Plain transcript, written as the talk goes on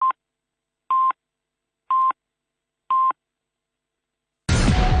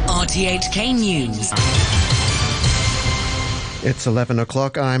RTHK News. It's 11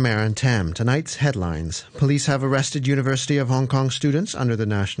 o'clock. I'm Aaron Tam. Tonight's headlines. Police have arrested University of Hong Kong students under the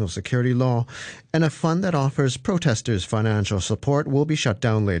national security law, and a fund that offers protesters financial support will be shut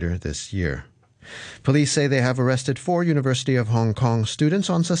down later this year. Police say they have arrested 4 University of Hong Kong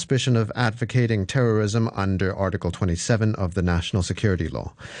students on suspicion of advocating terrorism under Article 27 of the National Security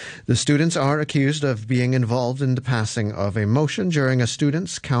Law. The students are accused of being involved in the passing of a motion during a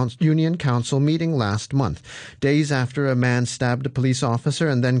students' union council meeting last month, days after a man stabbed a police officer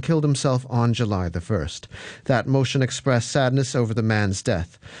and then killed himself on July the 1st. That motion expressed sadness over the man's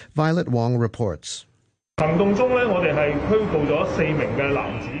death. Violet Wong reports.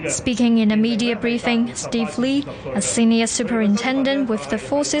 Speaking in a media briefing, Steve Lee, a senior superintendent with the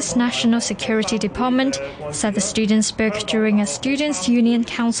Force's National Security Department, said the students spoke during a Students' Union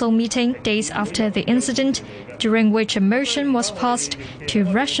Council meeting days after the incident, during which a motion was passed to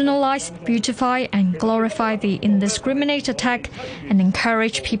rationalize, beautify and glorify the indiscriminate attack and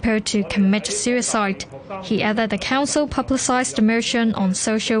encourage people to commit suicide. He added the council publicized the motion on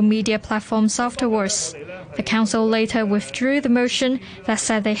social media platforms afterwards. The council later withdrew the motion that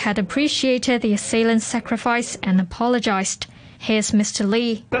said they had appreciated the assailant's sacrifice and apologized. Here's Mr.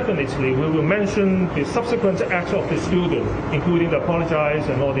 Lee. Definitely, we will mention the subsequent acts of the student, including the apologize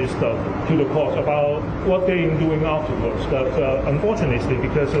and all this stuff, to the court about what they're doing afterwards. But unfortunately,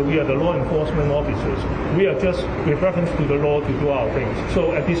 because we are the law enforcement officers, we are just with reference to the law to do our things.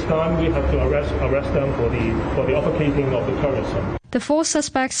 So at this time, we have to arrest them for the advocating of the terrorism. The 4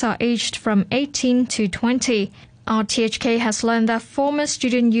 suspects are aged from 18 to 20. RTHK has learned that former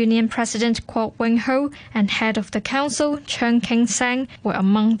Student Union President Kwok Wing-ho and head of the council, Cheung King-sang, were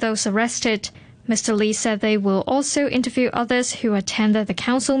among those arrested. Mr. Lee said they will also interview others who attended the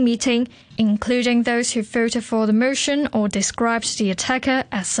council meeting, including those who voted for the motion or described the attacker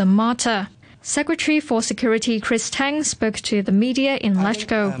as a martyr. Secretary for Security Chris Tang spoke to the media in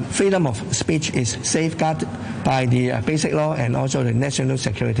Leshko. Freedom of speech is safeguarded by the basic law and also the national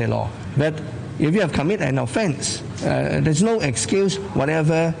security law. But if you have committed an offense, there's no excuse.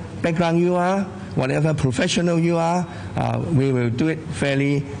 Whatever background you are, whatever professional you are, we will do it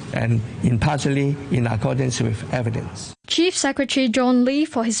fairly and impartially in accordance with evidence. Chief Secretary John Lee,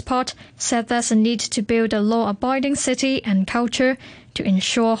 for his part, said there's a need to build a law-abiding city and culture to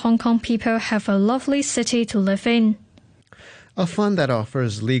ensure Hong Kong people have a lovely city to live in. A fund that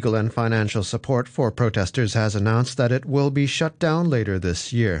offers legal and financial support for protesters has announced that it will be shut down later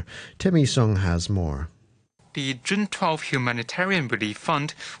this year. Timmy Sung has more. The June 12 Humanitarian Relief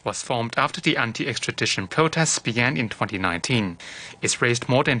Fund was formed after the anti-extradition protests began in 2019. It's raised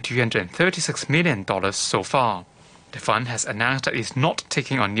more than $236 million so far. The fund has announced that it's not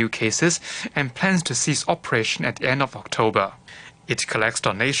taking on new cases and plans to cease operation at the end of October. It collects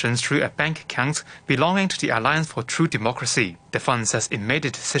donations through a bank account belonging to the Alliance for True Democracy. The fund says it made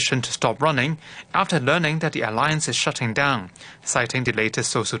a decision to stop running after learning that the alliance is shutting down, citing the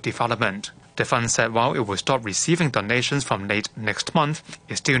latest social development. The fund said while it will stop receiving donations from late next month,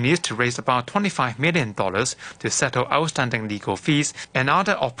 it still needs to raise about $25 million to settle outstanding legal fees and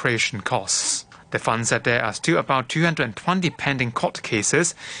other operation costs. The fund said there are still about 220 pending court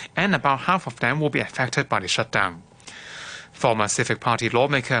cases, and about half of them will be affected by the shutdown. Former Civic Party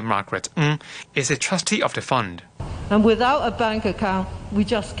lawmaker Margaret Ng is a trustee of the fund. And without a bank account, we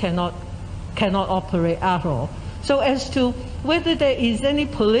just cannot operate at all. So as to whether there is any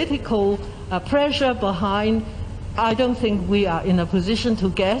political pressure behind, I don't think we are in a position to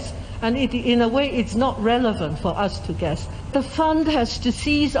guess. And in a way, it's not relevant for us to guess. The fund has to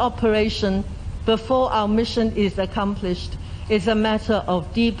cease operation before our mission is accomplished. It's a matter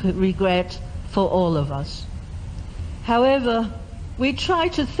of deep regret for all of us. However, we try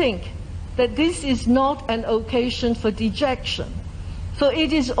to think that this is not an occasion for dejection, for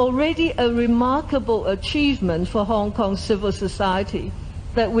it is already a remarkable achievement for Hong Kong civil society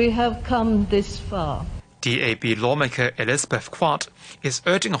that we have come this far. DAB lawmaker Elizabeth Quat is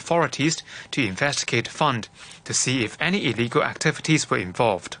urging authorities to investigate the fund to see if any illegal activities were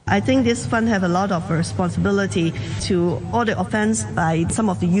involved. I think this fund have a lot of responsibility to all the offense by some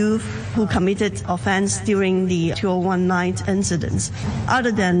of the youth who committed offense during the 2019 incidents.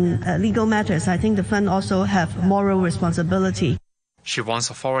 Other than legal matters, I think the fund also have moral responsibility. She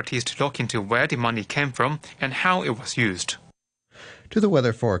wants authorities to look into where the money came from and how it was used. To the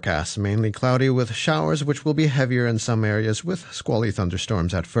weather forecast, mainly cloudy with showers which will be heavier in some areas with squally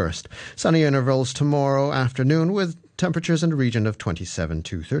thunderstorms at first. Sunny intervals tomorrow afternoon with temperatures in the region of 27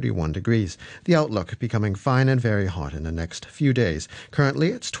 to 31 degrees. The outlook becoming fine and very hot in the next few days. Currently,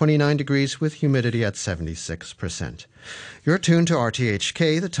 it's 29 degrees with humidity at 76%. You're tuned to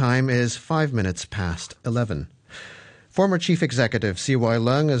RTHK. The time is 5 minutes past 11. Former Chief Executive C.Y.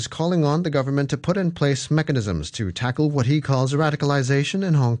 Leung is calling on the government to put in place mechanisms to tackle what he calls radicalization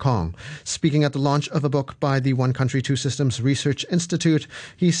in Hong Kong. Speaking at the launch of a book by the One Country, Two Systems Research Institute,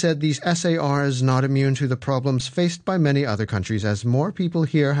 he said the SAR is not immune to the problems faced by many other countries as more people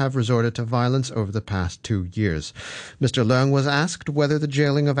here have resorted to violence over the past 2 years. Mr. Leung was asked whether the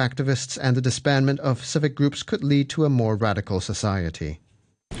jailing of activists and the disbandment of civic groups could lead to a more radical society.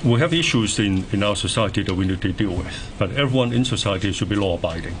 We have issues in our society that we need to deal with, but everyone in society should be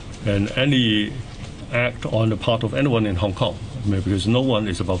law-abiding. And any act on the part of anyone in Hong Kong, because no one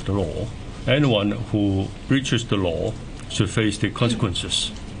is above the law, anyone who breaches the law should face the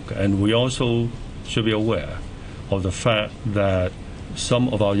consequences. And we also should be aware of the fact that some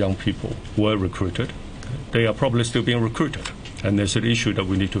of our young people were recruited. They are probably still being recruited, and there's an issue that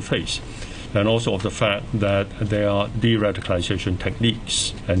we need to face. And also of the fact that there are de-radicalization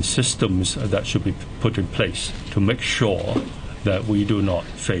techniques and systems that should be put in place to make sure that we do not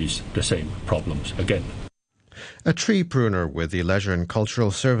face the same problems again. A tree pruner with the Leisure and Cultural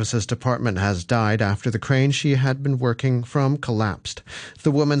Services Department has died after the crane she had been working from collapsed.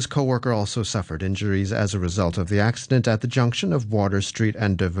 The woman's co-worker also suffered injuries as a result of the accident at the junction of Water Street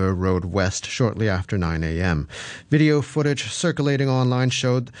and Deveux Road West shortly after 9 a.m. Video footage circulating online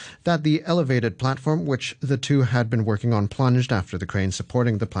showed that the elevated platform which the two had been working on plunged after the crane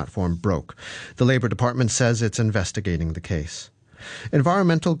supporting the platform broke. The Labour Department says it's investigating the case.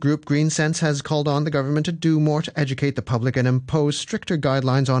 Environmental group Green Sense has called on the government to do more to educate the public and impose stricter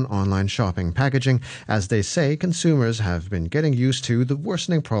guidelines on online shopping packaging, as they say consumers have been getting used to the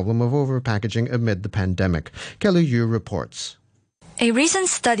worsening problem of overpackaging amid the pandemic. Kelly Yu reports. A recent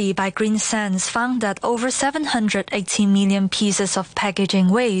study by Green Sense found that over 780 million pieces of packaging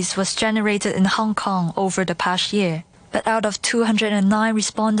waste was generated in Hong Kong over the past year. But out of 209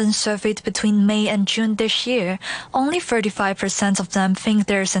 respondents surveyed between May and June this year, only 35% of them think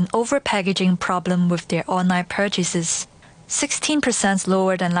there's an overpackaging problem with their online purchases, 16%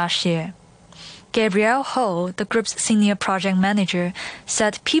 lower than last year. Gabrielle Ho, the group's senior project manager,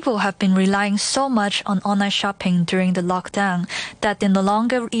 said people have been relying so much on online shopping during the lockdown that they no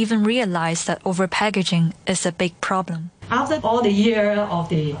longer even realize that overpackaging is a big problem. After all the year of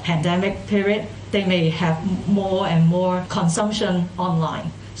the pandemic period, they may have more and more consumption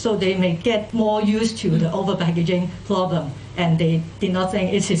online. So they may get more used to the overpackaging problem, and they did not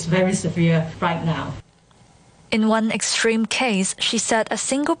think it is very severe right now. In one extreme case, she said a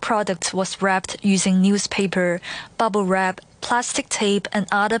single product was wrapped using newspaper, bubble wrap, plastic tape, and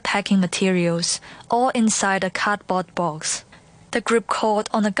other packing materials, all inside a cardboard box. The group called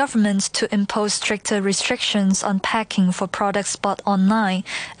on the government to impose stricter restrictions on packing for products bought online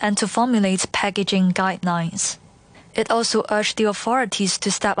and to formulate packaging guidelines. It also urged the authorities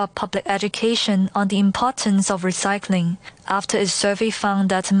to step up public education on the importance of recycling, after its survey found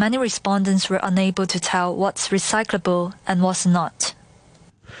that many respondents were unable to tell what's recyclable and what's not.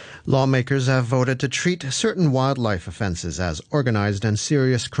 Lawmakers have voted to treat certain wildlife offences as organised and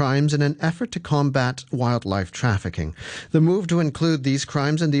serious crimes in an effort to combat wildlife trafficking. The move to include these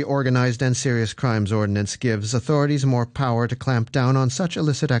crimes in the Organised and Serious Crimes Ordinance gives authorities more power to clamp down on such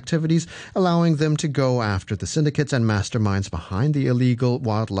illicit activities, allowing them to go after the syndicates and masterminds behind the illegal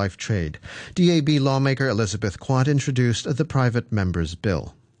wildlife trade. DAB lawmaker Elizabeth Quat introduced the private member's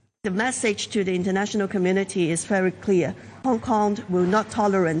bill. The message to the international community is very clear. Hong Kong will not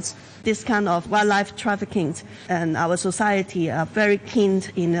tolerate this kind of wildlife trafficking, and our society are very keen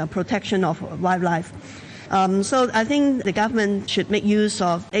in protection of wildlife. So I think the government should make use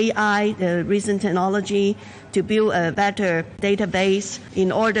of AI, the recent technology, to build a better database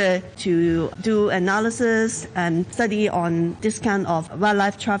in order to do analysis and study on this kind of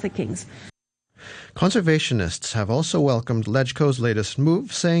wildlife trafficking. Conservationists have also welcomed LegCo's latest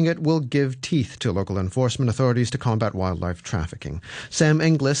move, saying it will give teeth to local enforcement authorities to combat wildlife trafficking. Sam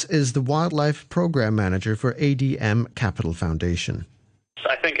Inglis is the Wildlife Program Manager for ADM Capital Foundation.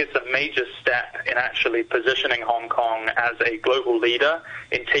 I think it's a major step in actually positioning Hong Kong as a global leader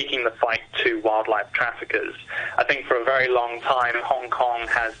in taking the fight to wildlife traffickers. I think for a very long time, Hong Kong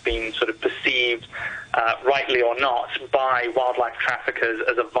has been sort of perceived, rightly or not, by wildlife traffickers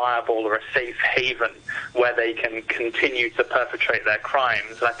as a viable or a safe haven where they can continue to perpetrate their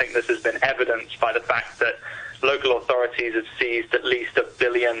crimes. And I think this has been evidenced by the fact that local authorities have seized at least $1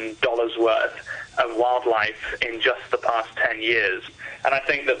 billion worth of wildlife in just the past 10 years. And I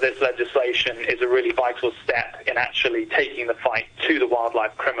think that this legislation is a really vital step in actually taking the fight to the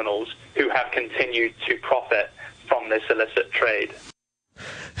wildlife criminals who have continued to profit from this illicit trade.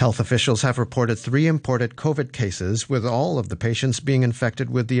 Health officials have reported 3 imported COVID cases, with all of the patients being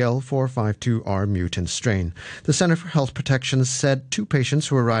infected with the L452R mutant strain. The Center for Health Protection said 2 patients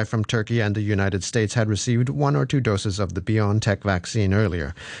who arrived from Turkey and the United States had received 1 or 2 doses of the BioNTech vaccine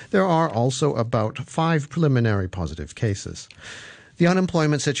earlier. There are also about 5 preliminary positive cases. The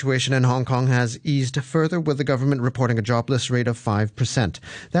unemployment situation in Hong Kong has eased further, with the government reporting a jobless rate of 5%.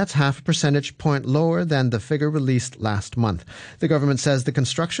 That's half a percentage point lower than the figure released last month. The government says the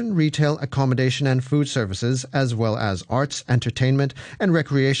construction, retail, accommodation and food services, as well as arts, entertainment and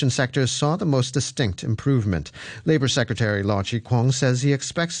recreation sectors saw the most distinct improvement. Labour Secretary Lau Chi-kwong says he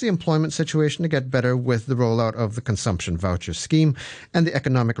expects the employment situation to get better with the rollout of the consumption voucher scheme and the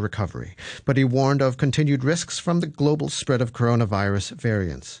economic recovery. But he warned of continued risks from the global spread of coronavirus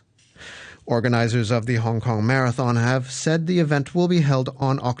variants. Organizers of the Hong Kong Marathon have said the event will be held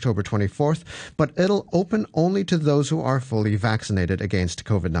on October 24th, but it'll open only to those who are fully vaccinated against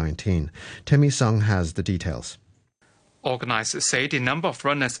COVID-19. Timmy Sung has the details. Organizers say the number of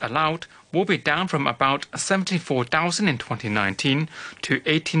runners allowed will be down from about 74,000 in 2019 to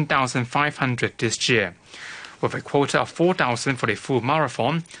 18,500 this year, with a quota of 4,000 for the full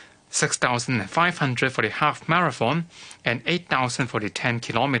marathon, 6,500 for the half marathon and 8,000 for the 10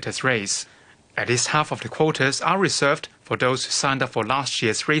 kilometers race. At least half of the quotas are reserved for those who signed up for last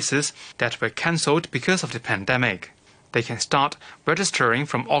year's races that were cancelled because of the pandemic. They can start registering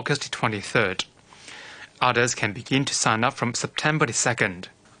from August 23rd. Others can begin to sign up from September 2nd.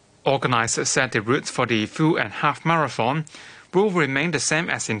 Organizers said the routes for the full and half marathon will remain the same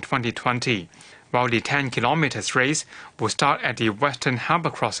as in 2020. While the 10 kilometers race will start at the Western Harbour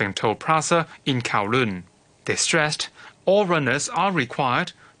Crossing Toll Plaza in Kowloon. They stressed all runners are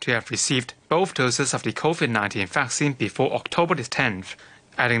required to have received both doses of the COVID-19 vaccine before October 10th,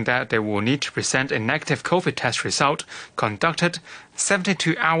 adding that they will need to present a negative COVID test result conducted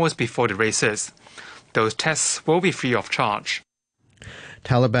 72 hours before the races. Those tests will be free of charge.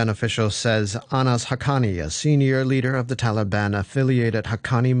 Taliban official says Anas Haqqani, a senior leader of the Taliban-affiliated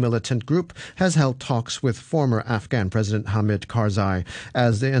Haqqani militant group, has held talks with former Afghan President Hamid Karzai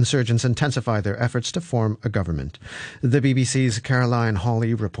as the insurgents intensify their efforts to form a government. The BBC's Caroline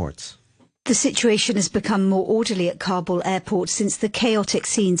Hawley reports. The situation has become more orderly at Kabul airport since the chaotic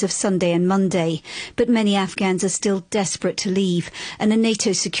scenes of Sunday and Monday, but many Afghans are still desperate to leave, and a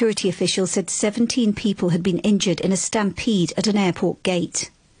NATO security official said 17 people had been injured in a stampede at an airport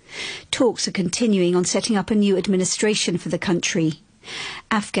gate. Talks are continuing on setting up a new administration for the country.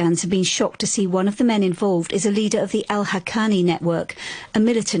 Afghans have been shocked to see one of the men involved is a leader of the Al-Haqqani network, a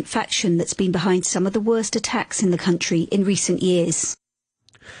militant faction that's been behind some of the worst attacks in the country in recent years.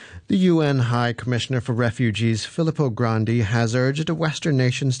 The UN High Commissioner for Refugees, Filippo Grandi, has urged Western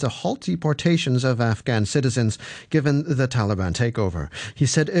nations to halt deportations of Afghan citizens given the Taliban takeover. He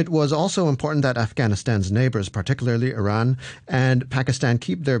said it was also important that Afghanistan's neighbours, particularly Iran and Pakistan,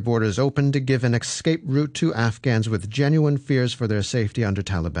 keep their borders open to give an escape route to Afghans with genuine fears for their safety under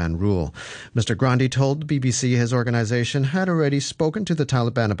Taliban rule. Mr. Grandi told the BBC his organisation had already spoken to the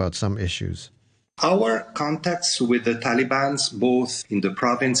Taliban about some issues. Our contacts with the Taliban, both in the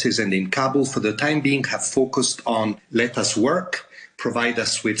provinces and in Kabul, for the time being have focused on let us work, provide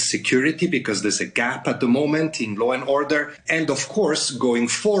us with security because there's a gap at the moment in law and order, and of course, going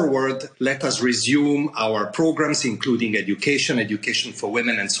forward, let us resume our programs, including education for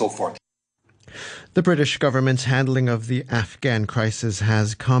women and so forth. The British government's handling of the Afghan crisis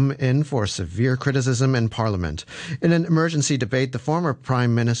has come in for severe criticism in Parliament. In an emergency debate, the former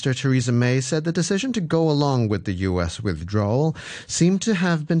Prime Minister Theresa May said the decision to go along with the US withdrawal seemed to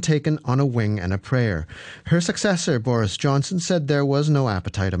have been taken on a wing and a prayer. Her successor, Boris Johnson, said there was no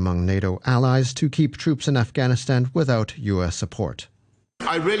appetite among NATO allies to keep troops in Afghanistan without US support.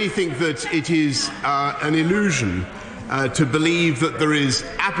 I really think that it is an illusion to believe that there is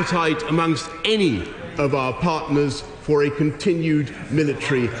appetite amongst any of our partners for a continued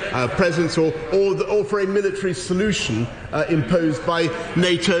military presence or for a military solution imposed by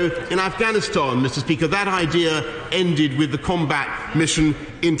NATO in Afghanistan, Mr. Speaker. That idea ended with the combat mission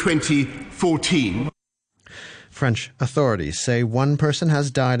in 2014. French authorities say one person has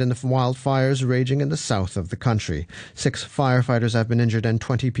died in the wildfires raging in the south of the country. 6 firefighters have been injured and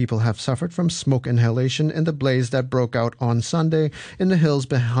 20 people have suffered from smoke inhalation in the blaze that broke out on Sunday in the hills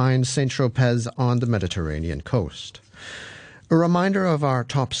behind Saint-Tropez on the Mediterranean coast. A reminder of our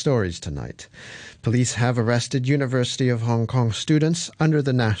top stories tonight. Police have arrested University of Hong Kong students under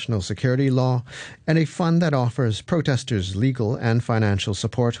the national security law, and a fund that offers protesters legal and financial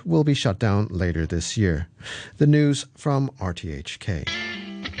support will be shut down later this year. The news from RTHK.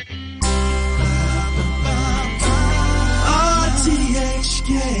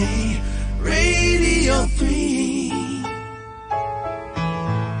 RTHK Radio 3.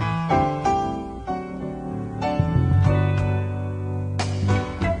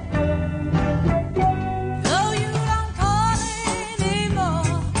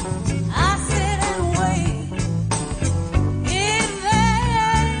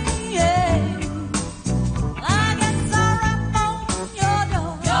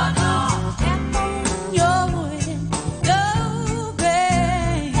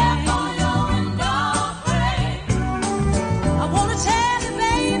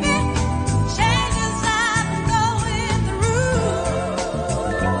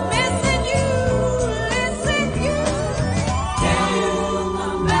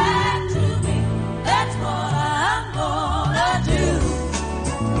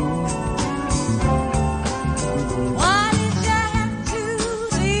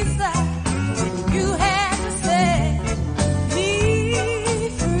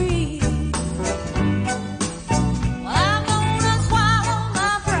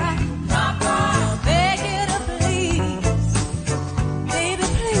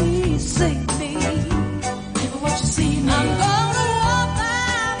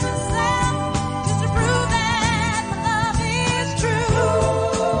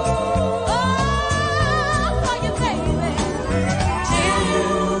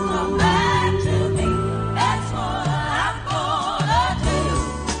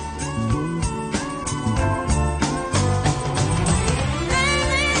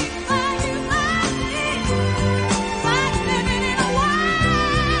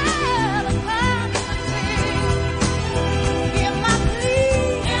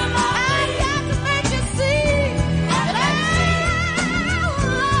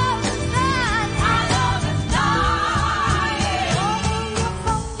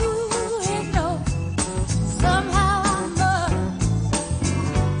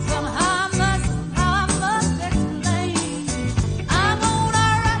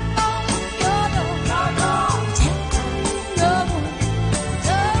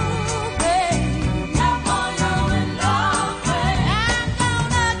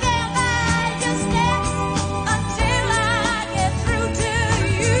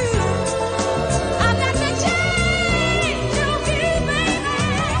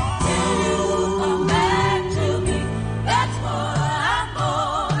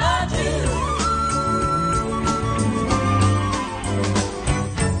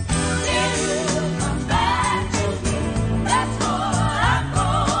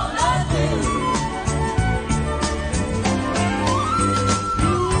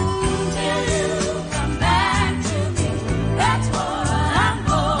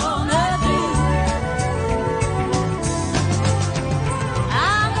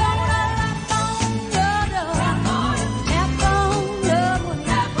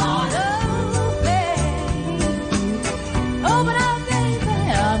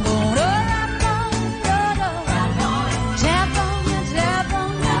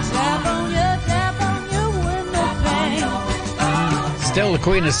 Still the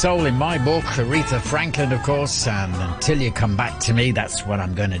Queen of Soul in my book, Aretha Franklin, of course, and Until You Come Back to Me, that's what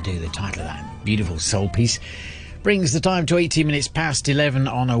I'm going to do, the title of that beautiful soul piece. Brings the time to 18 minutes past 11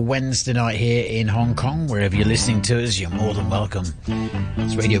 on a Wednesday night here in Hong Kong. Wherever you're listening to us, you're more than welcome.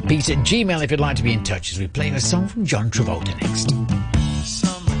 It's Radio Pete at Gmail if you'd like to be in touch, as we play a song from John Travolta next.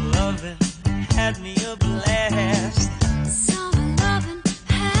 Some loving had me a blast.